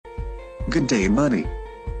Good day, buddy.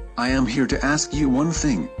 I am here to ask you one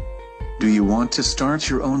thing. Do you want to start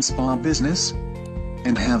your own spa business?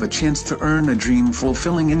 And have a chance to earn a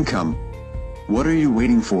dream-fulfilling income? What are you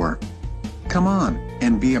waiting for? Come on,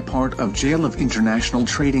 and be a part of Jailev International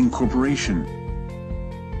Trading Corporation.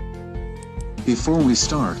 Before we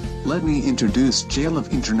start, let me introduce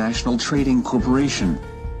Jailev International Trading Corporation.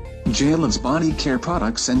 Jailev's body care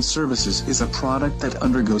products and services is a product that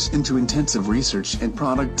undergoes into intensive research and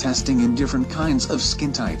product testing in different kinds of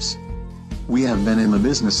skin types. We have been in the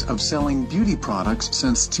business of selling beauty products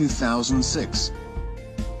since 2006.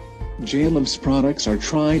 Jailev's products are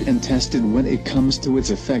tried and tested when it comes to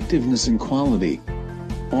its effectiveness and quality.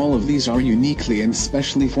 All of these are uniquely and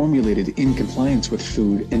specially formulated in compliance with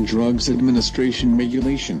Food and Drugs Administration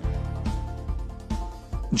regulation.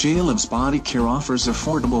 Jailev's Body Care offers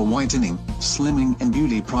affordable whitening, slimming and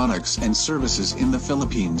beauty products and services in the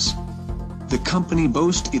Philippines. The company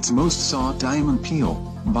boasts its most sought diamond peel,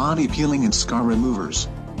 body peeling and scar removers.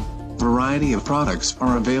 Variety of products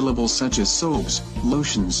are available such as soaps,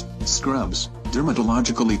 lotions, scrubs,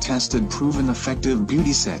 dermatologically tested proven effective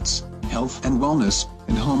beauty sets, health and wellness,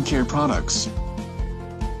 and home care products.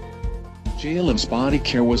 Jailev's Body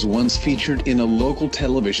Care was once featured in a local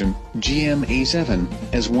television, GMA7,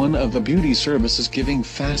 as one of the beauty services giving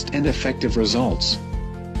fast and effective results.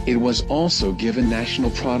 It was also given National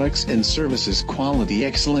Products and Services Quality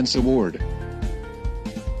Excellence Award.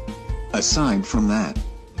 Aside from that,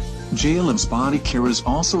 Jailev's Body Care is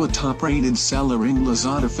also a top-rated seller in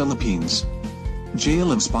Lazada, Philippines.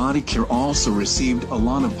 Jailev's Body Care also received a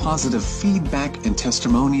lot of positive feedback and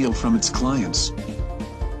testimonial from its clients.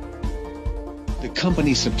 The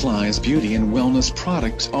company supplies beauty and wellness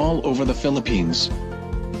products all over the Philippines.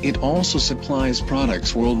 It also supplies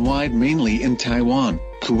products worldwide, mainly in Taiwan,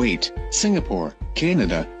 Kuwait, Singapore,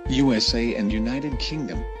 Canada, USA and United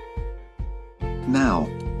Kingdom. Now,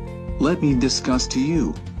 let me discuss to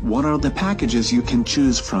you, what are the packages you can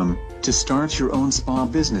choose from, to start your own spa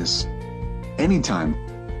business. Anytime,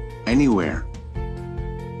 anywhere.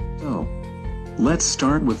 So, let's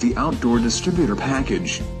start with the Outdoor Distributor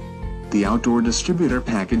Package. The Outdoor Distributor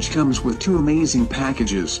Package comes with two amazing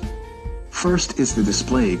packages. First is the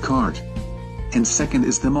display cart, and second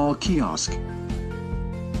is the mall kiosk.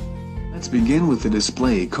 Let's begin with the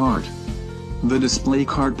display cart. The display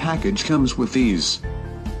cart package comes with these: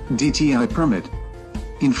 DTI permit,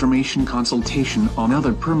 information consultation on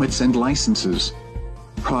other permits and licenses,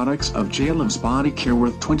 products of Jailev's Body Care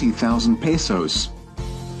worth 20,000 pesos.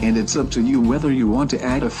 And it's up to you whether you want to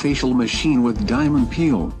add a facial machine with diamond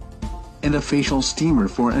peel, and a facial steamer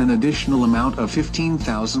for an additional amount of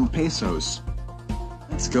 15,000 pesos.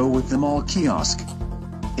 Let's go with the mall kiosk.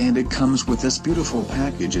 And it comes with this beautiful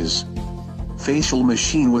packages: facial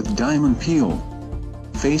machine with diamond peel,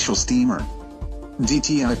 facial steamer,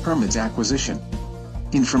 DTI permits acquisition,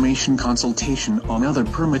 information consultation on other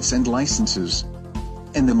permits and licenses.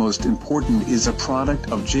 And the most important is a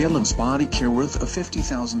product of Jailev's Body Care worth of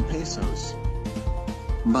 50,000 pesos.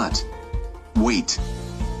 But wait,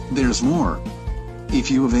 there's more.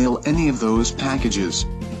 If you avail any of those packages,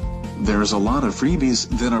 there's a lot of freebies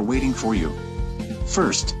that are waiting for you.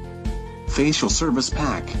 First, facial service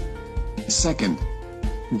pack. Second,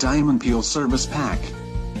 diamond peel service pack.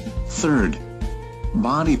 Third,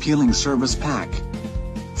 body peeling service pack.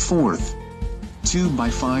 Fourth,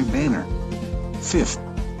 2x5 banner. Fifth,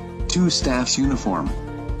 2 staff's uniform.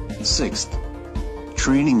 Sixth,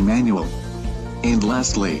 training manual. And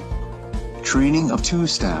lastly, training of 2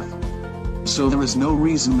 staff. So there is no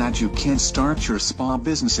reason that you can't start your spa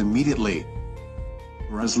business immediately.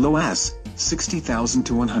 For as low as 60,000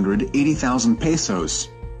 to 180,000 pesos.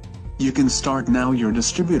 You can start now your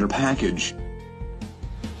distributor package.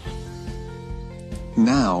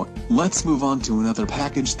 Now, let's move on to another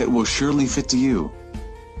package that will surely fit to you.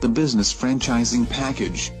 The Business Franchising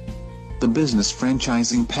Package. The Business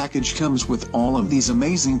Franchising Package comes with all of these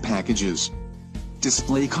amazing packages: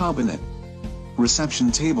 display cabinet,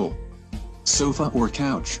 reception table, sofa or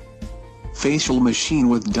couch, facial machine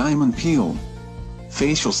with diamond peel,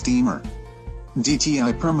 facial steamer,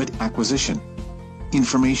 DTI permit acquisition,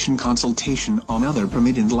 information consultation on other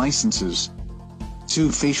permit and licenses,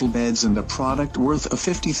 2 facial beds and a product worth of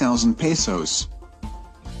 50,000 pesos.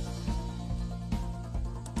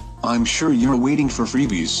 I'm sure you're waiting for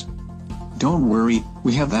freebies. Don't worry,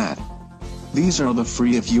 we have that. These are the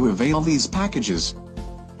free if you avail these packages: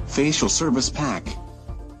 facial service pack,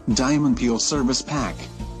 diamond peel service pack,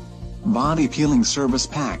 body peeling service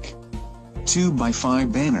pack,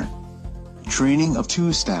 2x5 banner, training of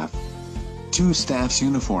 2 staff, 2 staff's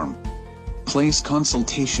uniform, place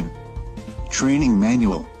consultation, training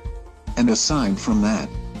manual, And aside from that,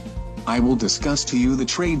 I will discuss to you the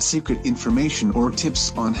trade secret information or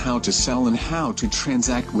tips on how to sell and how to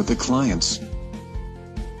transact with the clients.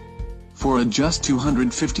 For just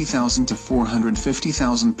 250,000 to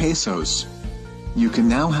 450,000 pesos, you can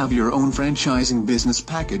now have your own franchising business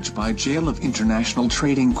package by Jailev International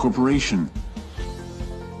Trading Corporation.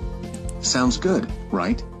 Sounds good,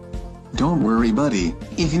 right? Don't worry, buddy,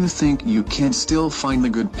 if you think you can't still find the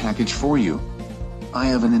good package for you. I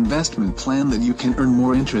have an investment plan that you can earn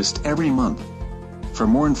more interest every month. For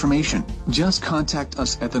more information, just contact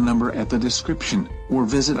us at the number at the description, or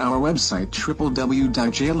visit our website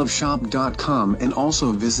www.jailevshop.com, and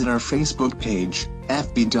also visit our Facebook page,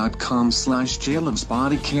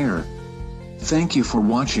 fb.com/jailevsbodycare. Thank you for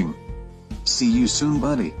watching. See you soon,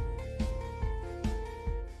 buddy.